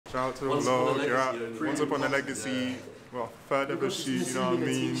Shout out to the vlog, you're out. Once Upon a Legacy, well, third ever shoot, you know what I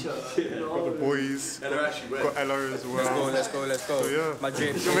mean? Got the boys, got Ella as well. Let's go. So yeah, My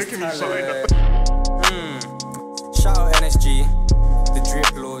drip you're making me shine. Shout out NSG, the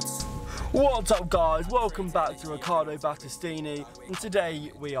drip lords. What's up guys, welcome back to Riccardo Battistini, and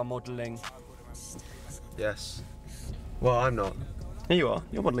today we are modelling. Yes. Well, I'm not. Here you are,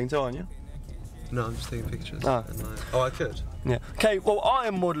 you're modelling too, aren't you? No, I'm just taking pictures. Ah. Oh, I could. Yeah. Okay, well I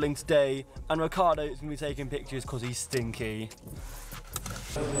am modelling today, and Riccardo is going to be taking pictures because he's stinky.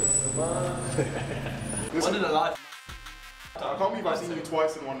 One in a life. I can't believe I've seen you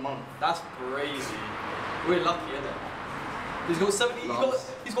twice in 1 month. That's crazy. We're lucky, isn't it? He's got 70.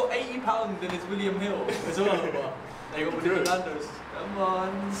 He's got 80 pounds in his William Hill as well. But they got William Landos. Come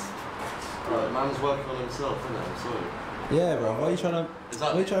on. Right, man's working on himself, isn't it? I'm sorry. Yeah, bro. Why are you trying to?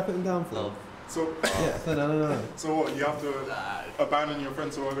 What are you trying to put him down for? No. So, yeah, no. So what, you have to abandon your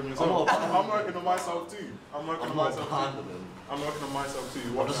friends to work on yourself? I'm working on myself too. I'm working on myself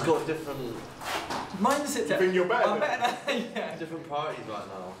too. I've just got different... Mindset. You think you're better? I'm better than yeah. different priorities right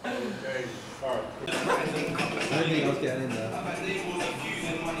now. Okay, alright. Anything else getting in there?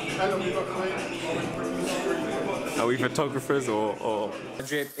 Are we photographers or? The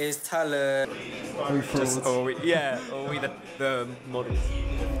drip is talent. Or we the models?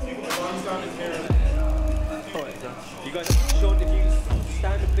 You guys, Sean, if you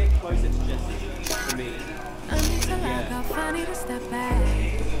stand a bit closer to Jesse, for me. Yeah.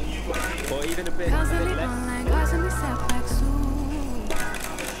 Or even a bit less.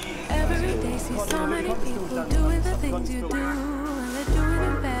 Every day see so many people doing the things you do, and they're doing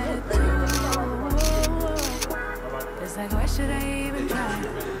it better too. It's like, why should I even try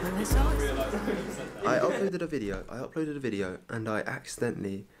when there's always... I uploaded a video and I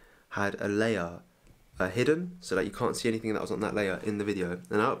accidentally had a layer hidden so that you can't see anything that was on that layer in the video,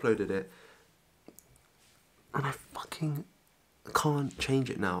 and I uploaded it and I fucking can't change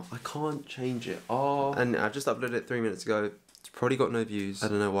it now. I can't change it. Oh, and I just uploaded it 3 minutes ago. It's probably got no views. I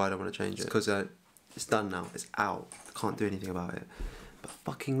don't know why I don't want to change it, because it's done now. It's out. I can't do anything about it. But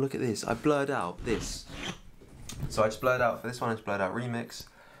fucking look at this. I blurred out this. So I just blurred out, for this one I just blurred out remix.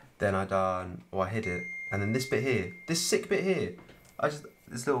 Then I hid it. And then this bit here, this sick bit here,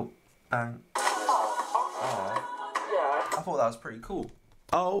 this little bang. Oh, I thought that was pretty cool.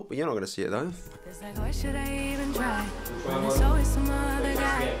 Oh, but you're not going to see it though. It's like, why should I even try when there's always some other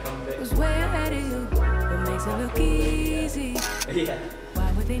guy who's way ahead of you, but makes it look easy. Yeah.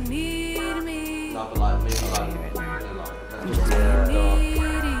 Why would they need me? No, but like me, I'm just being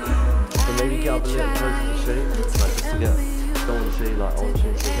needy. So maybe get up a little closer to the shape, like just to get, don't want to see like old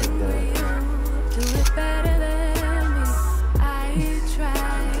shit. Do it better than me. I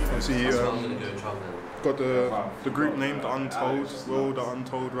try. See, That's what I'm going to do in traveling. got the group named Untold. We're all the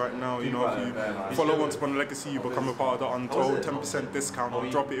Untold right now. You know, if you follow Once Upon a Legacy, you become a part of the Untold. 10% discount. I'll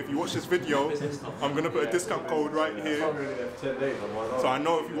drop it. If you watch this video, I'm gonna put a discount code right here. So I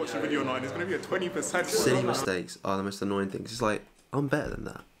know if you watch the video or not, it's gonna be a 20%. Silly mistakes are the most annoying things. It's like, I'm better than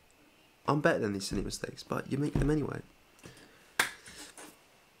that. I'm better than these silly mistakes, but you make them anyway.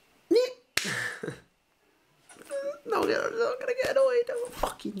 No, I'm not gonna get annoyed. I'm gonna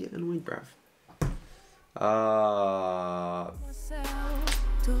fucking get annoyed, bruv.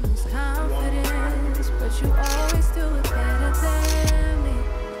 To lose confidence, but you always do it better than me.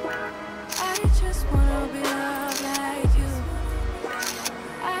 I just wanna be loved like you.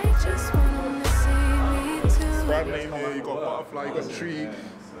 I just want them to see me too. Brand name here, you got Butterfly, you got Tree,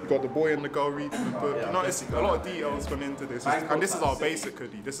 you got the boy and the girl reading the book. You know, it's a lot of details gone into this. And this is our basic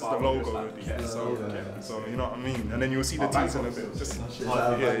hoodie. This is the logo hoodie. So you know what I mean? And then you'll see the tees in a bit. Just,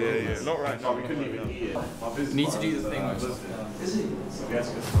 yeah. Not right now. We couldn't even eat it. You need to do the thing.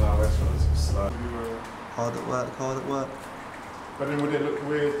 Hard at work. But then would it look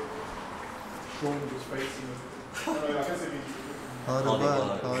weird? Sean just facing Hard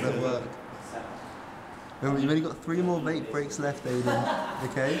at work. Remember, you've only got 3 more vape breaks left, Aiden.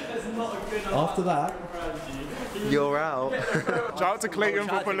 Okay? After that, You're out. Shout out to Clayton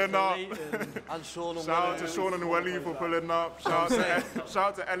for pulling up. And Sean and Shout out to Sean and Welly for pulling up. Shout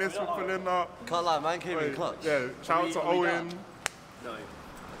out to Ellis for pulling up. Can't lie, man came in clutch. Yeah, shout out to Owen.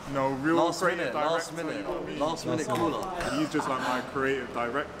 No, real Last creative minute, director. last minute cooler. He's just like my creative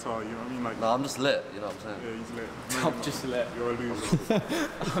director, you know what I mean? Like, Nah, I'm just lit, you know what I'm saying? yeah, he's lit. I'm just lit. You're a loser.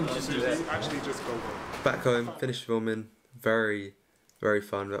 I'm just lit. Actually, just go. Back home, finished filming. Very, very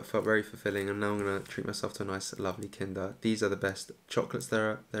fun. That felt very fulfilling. And now I'm gonna treat myself to a nice, lovely Kinder. These are the best chocolates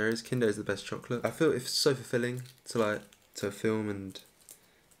there is. Kinder is the best chocolate. I feel it's so fulfilling to film and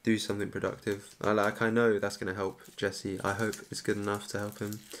do something productive. I know that's going to help Jesse. I hope it's good enough to help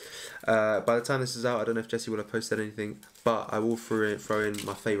him. By the time this is out, I don't know if Jesse will have posted anything, but I will throw in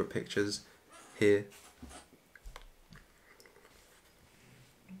my favourite pictures here.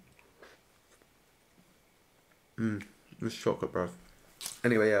 It's chocolate, bruv.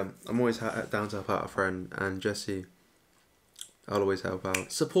 Anyway, yeah, I'm always down to help out a friend, and Jesse, I'll always help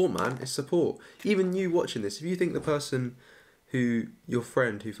out. Support, man, it's support. Even you watching this, if you think the person your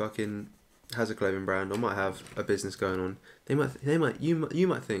friend who fucking has a clothing brand or might have a business going on, you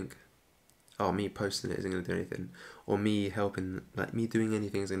might think, oh, me posting it isn't gonna do anything, or me helping, like me doing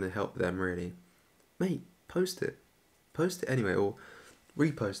anything is gonna help them really. Mate, post it anyway, or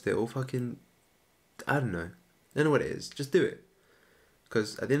repost it, or fucking, I don't know what it is. Just do it,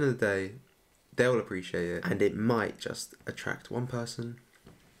 because at the end of the day, they'll appreciate it, and it might just attract one person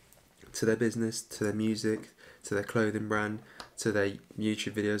to their business, to their music, to their clothing brand, to their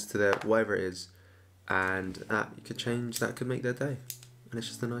YouTube videos, to their whatever it is, and that could make their day, and it's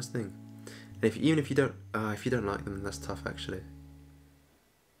just a nice thing. And even if you don't like them, that's tough actually.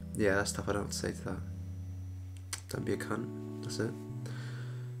 Yeah, that's tough. I don't have to say to that. Don't be a cunt. That's it.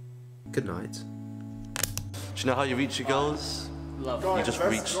 Good night. Do you know how you reach your goals? Love. You just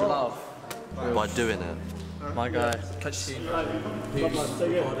reach them Love. by doing it. My guy. Catch you soon. Peace.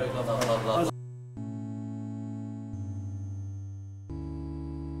 Love.